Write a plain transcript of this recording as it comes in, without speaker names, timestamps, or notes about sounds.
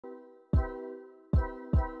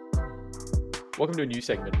Welcome to a new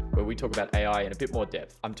segment where we talk about AI in a bit more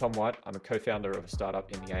depth. I'm Tom White. I'm a co-founder of a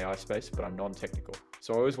startup in the AI space, but I'm non-technical.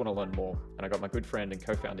 So I always want to learn more. And I got my good friend and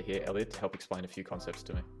co-founder here, Elliot, to help explain a few concepts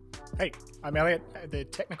to me. Hey, I'm Elliot, the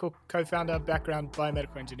technical co-founder, background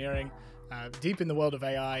biomedical engineering, deep in the world of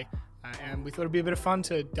AI. And we thought it'd be a bit of fun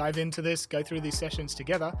to dive into this, go through these sessions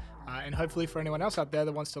together. And hopefully for anyone else out there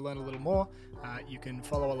that wants to learn a little more, you can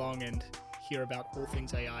follow along and hear about all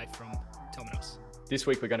things AI from Tom and us. This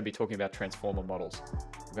week, we're going to be talking about Transformer models.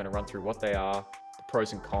 We're going to run through what they are, the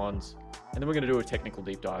pros and cons, and then we're going to do a technical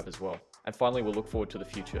deep dive as well. And finally, we'll look forward to the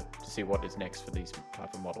future to see what is next for these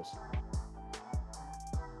type of models.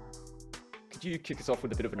 Could you kick us off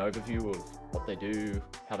with a bit of an overview of what they do,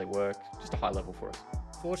 how they work, just a high level for us?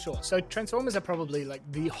 For sure. So transformers are probably like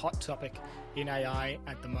the hot topic in AI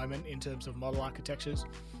at the moment in terms of model architectures.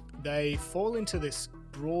 They fall into this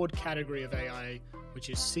broad category of AI, which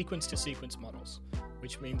is sequence-to-sequence models,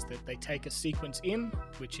 which means that they take a sequence in,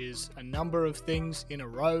 which is a number of things in a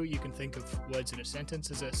row. You can think of words in a sentence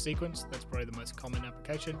as a sequence. That's probably the most common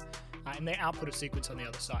application. And they output a sequence on the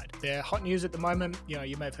other side. They're hot news at the moment.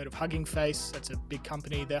 You may have heard of Hugging Face. That's a big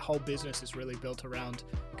company. Their whole business is really built around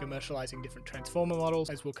commercializing different transformer models.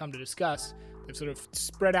 As we'll come to discuss, they've sort of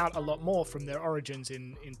spread out a lot more from their origins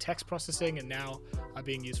in text processing and now are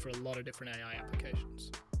being used for a lot of different AI applications.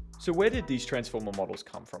 So where did these transformer models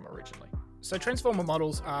come from originally? So transformer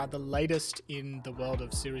models are the latest in the world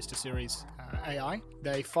of series-to-series AI.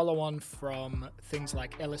 They follow on from things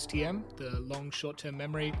like LSTM, the long short-term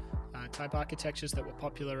memory type architectures that were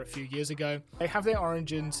popular a few years ago. They have their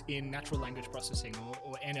origins in natural language processing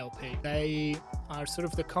or NLP. They are sort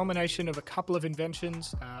of the culmination of a couple of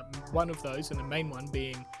inventions, one of those, and the main one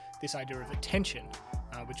being this idea of attention,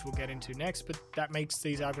 which we'll get into next, but that makes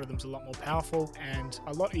these algorithms a lot more powerful and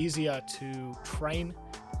a lot easier to train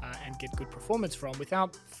and get good performance from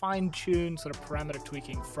without fine-tuned sort of parameter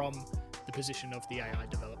tweaking from the position of the AI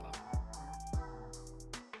developer.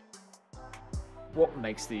 What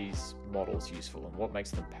makes these models useful and what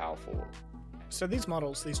makes them powerful? So these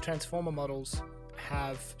models, these transformer models,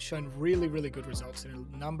 have shown really, really good results in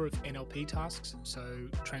a number of NLP tasks. So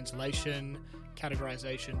translation,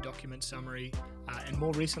 categorization, document summary, and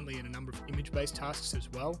more recently in a number of image-based tasks as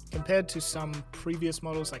well. Compared to some previous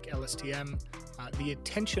models like LSTM, the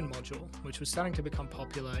attention module, which was starting to become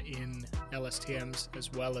popular in LSTMs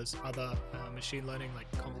as well as other machine learning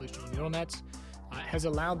like convolutional neural nets, has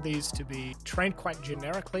allowed these to be trained quite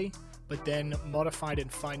generically, but then modified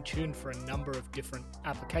and fine-tuned for a number of different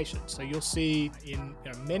applications. So you'll see in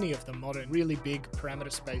many of the modern, really big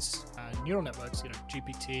parameter space neural networks,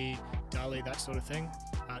 GPT, DALL-E, that sort of thing,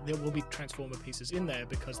 there will be transformer pieces in there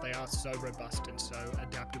because they are so robust and so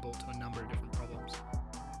adaptable to a number of different problems.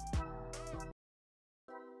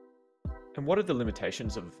 And what are the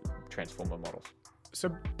limitations of transformer models? So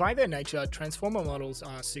by their nature, transformer models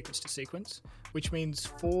are sequence-to-sequence, which means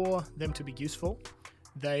for them to be useful,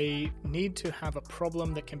 they need to have a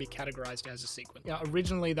problem that can be categorized as a sequence.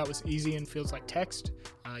 Originally, that was easy in fields like text.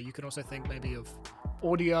 You can also think maybe of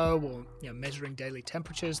audio or measuring daily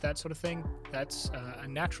temperatures, that sort of thing. That's a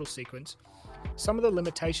natural sequence. Some of the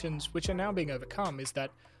limitations which are now being overcome is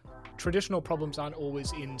that traditional problems aren't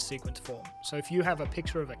always in sequence form. So if you have a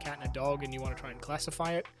picture of a cat and a dog and you want to try and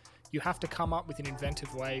classify it, you have to come up with an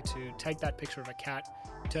inventive way to take that picture of a cat,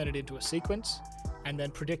 turn it into a sequence, and then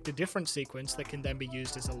predict a different sequence that can then be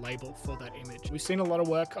used as a label for that image. We've seen a lot of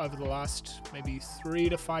work over the last maybe 3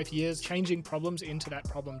 to 5 years changing problems into that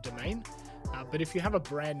problem domain. But if you have a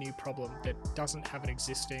brand new problem that doesn't have an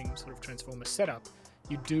existing sort of transformer setup,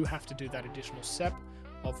 you do have to do that additional step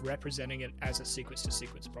of representing it as a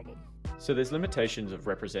sequence-to-sequence problem. So there's limitations of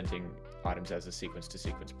representing items as a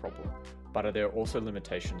sequence-to-sequence problem, but are there also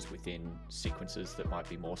limitations within sequences that might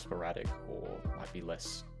be more sporadic or might be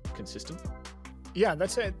less consistent? Yeah,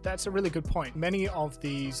 that's a really good point. Many of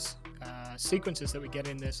these sequences that we get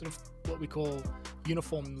in, they're sort of what we call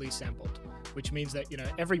uniformly sampled, which means that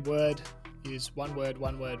every word is one word,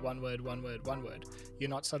 one word, one word, one word, one word.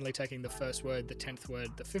 You're not suddenly taking the first word, the 10th word,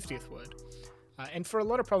 the 50th word. And for a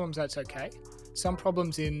lot of problems, that's okay. Some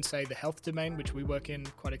problems in, say, the health domain, which we work in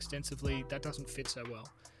quite extensively, that doesn't fit so well.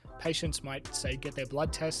 Patients might, say, get their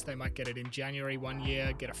blood test. They might get it in January 1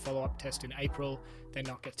 year, get a follow-up test in April, then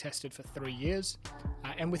not get tested for 3 years.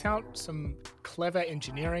 And without some clever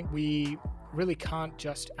engineering, we really can't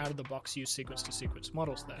just out of the box use sequence-to-sequence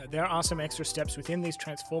models there. There are some extra steps within these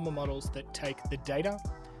transformer models that take the data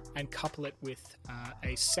and couple it with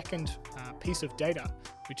a second piece of data,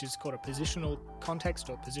 which is called a positional context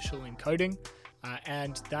or positional encoding.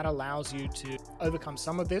 And that allows you to overcome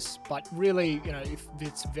some of this, but really, if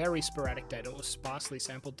it's very sporadic data or sparsely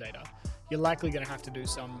sampled data, you're likely going to have to do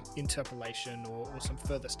some interpolation or some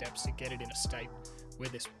further steps to get it in a state where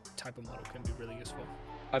this type of model can be really useful.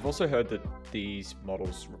 I've also heard that these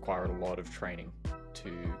models require a lot of training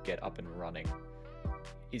to get up and running.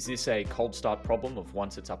 Is this a cold start problem of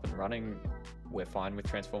once it's up and running, we're fine with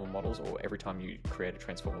transformer models, or every time you create a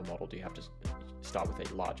transformer model, do you have to start with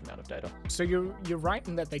a large amount of data? So you're right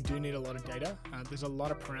in that they do need a lot of data. There's a lot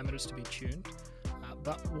of parameters to be tuned.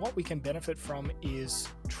 But what we can benefit from is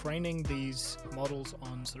training these models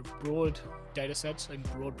on sort of broad data sets and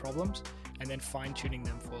broad problems, and then fine-tuning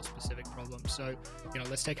them for specific problems. So,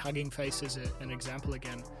 let's take Hugging Face as an example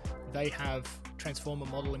again. They have transformer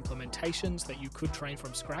model implementations that you could train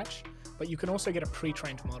from scratch, but you can also get a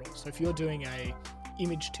pre-trained model. So if you're doing a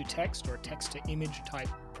image to text or a text to image type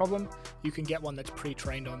problem, you can get one that's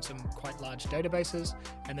pre-trained on some quite large databases,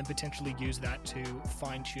 and then potentially use that to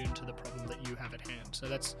fine-tune to the problem that you have at hand. So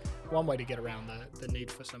that's one way to get around the need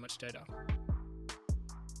for so much data.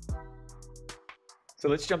 So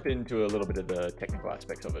let's jump into a little bit of the technical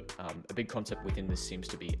aspects of it. A big concept within this seems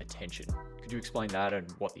to be attention. Could you explain that and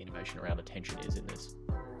what the innovation around attention is in this?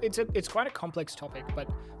 It's quite a complex topic, but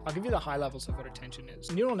I'll give you the high levels of what attention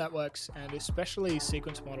is. Neural networks, and especially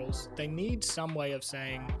sequence models, they need some way of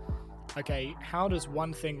saying, okay, how does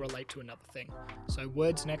one thing relate to another thing? So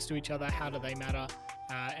words next to each other, how do they matter?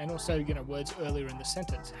 And also, words earlier in the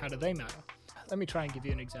sentence, how do they matter? Let me try and give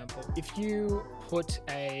you an example. If you put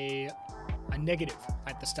a negative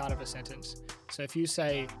at the start of a sentence, so if you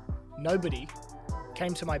say, nobody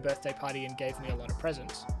came to my birthday party and gave me a lot of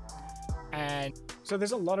presents. And so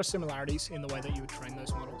there's a lot of similarities in the way that you would train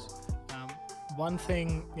those models. One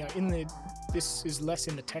thing, this is less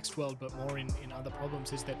in the text world, but more in other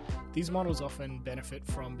problems, is that these models often benefit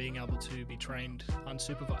from being able to be trained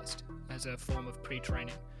unsupervised as a form of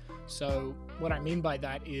pre-training. So what I mean by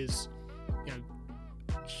that is,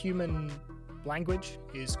 human language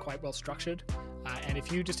is quite well structured. And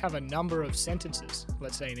if you just have a number of sentences,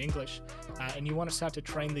 let's say in English, and you want to start to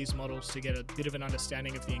train these models to get a bit of an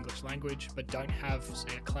understanding of the English language, but don't have,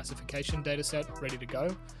 say, a classification data set ready to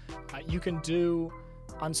go, you can do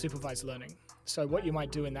unsupervised learning. So what you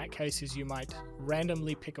might do in that case is you might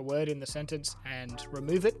randomly pick a word in the sentence and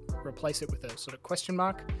remove it, replace it with a sort of question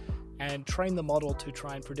mark, and train the model to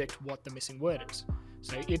try and predict what the missing word is.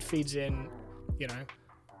 So it feeds in,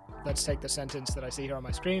 let's take the sentence that I see here on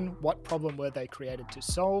my screen. What problem were they created to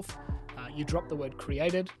solve? You drop the word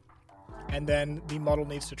created, and then the model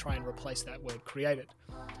needs to try and replace that word created.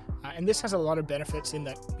 And this has a lot of benefits in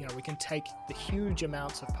that, we can take the huge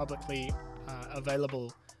amounts of publicly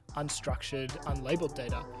available, unstructured, unlabeled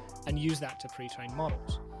data and use that to pre-train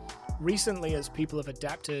models. Recently, as people have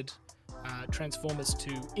adapted transformers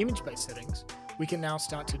to image-based settings, we can now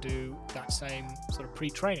start to do that same sort of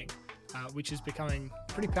pre-training, which is becoming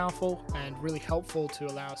pretty powerful and really helpful to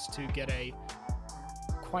allow us to get a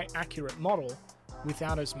quite accurate model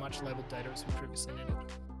without as much labeled data as we previously needed.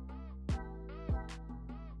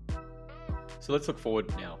 So let's look forward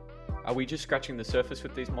now. Are we just scratching the surface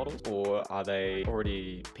with these models, or are they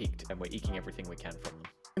already peaked and we're eking everything we can from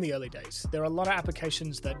them? In the early days, there are a lot of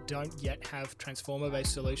applications that don't yet have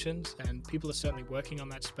transformer-based solutions, and people are certainly working on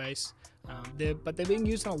that space. But they're being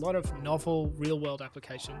used in a lot of novel real-world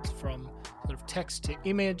applications, from sort of text to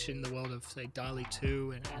image in the world of, say, DALL-E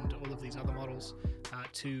 2 and all of these other models,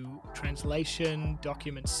 to translation,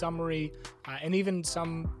 document summary, and even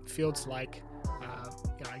some fields like,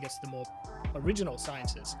 I guess the more original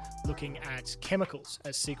sciences, looking at chemicals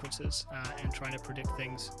as sequences and trying to predict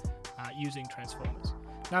things using transformers.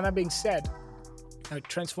 Now, that being said,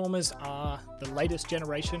 transformers are the latest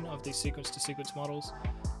generation of these sequence-to-sequence models.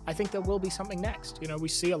 I think there will be something next. We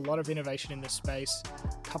see a lot of innovation in this space,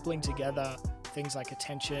 coupling together things like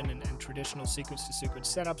attention and traditional sequence-to-sequence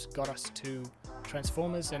setups got us to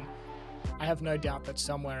transformers, and I have no doubt that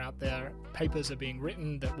somewhere out there, papers are being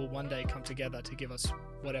written that will one day come together to give us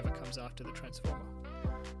whatever comes after the transformer.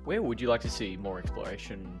 Where would you like to see more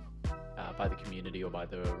exploration by the community or by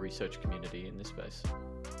the research community in this space?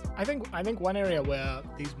 I think one area where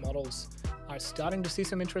these models are starting to see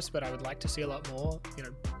some interest, but I would like to see a lot more,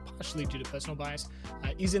 partially due to personal bias,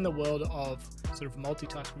 is in the world of sort of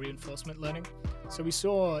multitask reinforcement learning. So we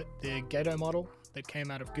saw the Gato model that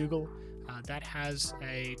came out of Google. That has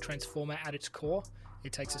a transformer at its core.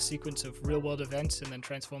 It takes a sequence of real-world events and then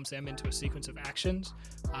transforms them into a sequence of actions.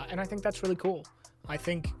 And I think that's really cool. I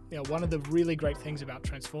think one of the really great things about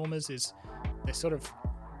transformers is they're sort of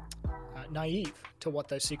naive to what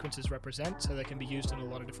those sequences represent, so they can be used in a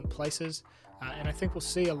lot of different places. And I think we'll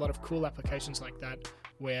see a lot of cool applications like that,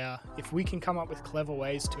 where if we can come up with clever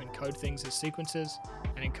ways to encode things as sequences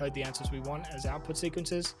and encode the answers we want as output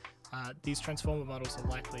sequences, these transformer models are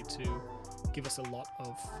likely to give us a lot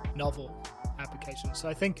of novel applications. So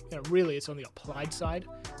I think really it's on the applied side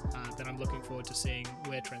that I'm looking forward to seeing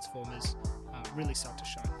where transformers really start to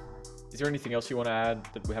shine. Is there anything else you want to add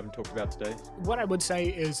that we haven't talked about today? What I would say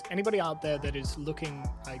is anybody out there that is looking,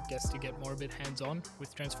 I guess, to get more a bit hands-on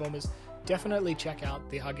with transformers, definitely check out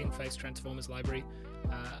the Hugging Face Transformers library.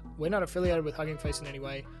 We're not affiliated with Hugging Face in any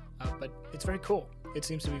way, but it's very cool. It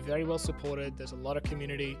seems to be very well supported. There's a lot of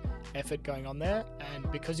community effort going on there, and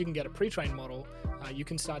because you can get a pre-trained model, you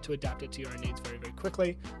can start to adapt it to your own needs very, very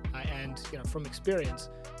quickly. And from experience,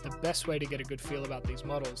 the best way to get a good feel about these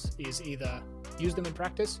models is either use them in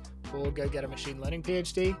practice or go get a machine learning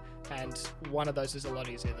PhD, and one of those is a lot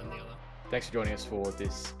easier than the other. Thanks for joining us for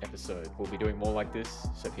this episode. We'll be doing more like this,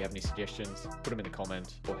 so if you have any suggestions, put them in the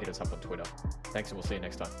comment or hit us up on Twitter. Thanks, and we'll see you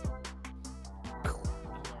next time.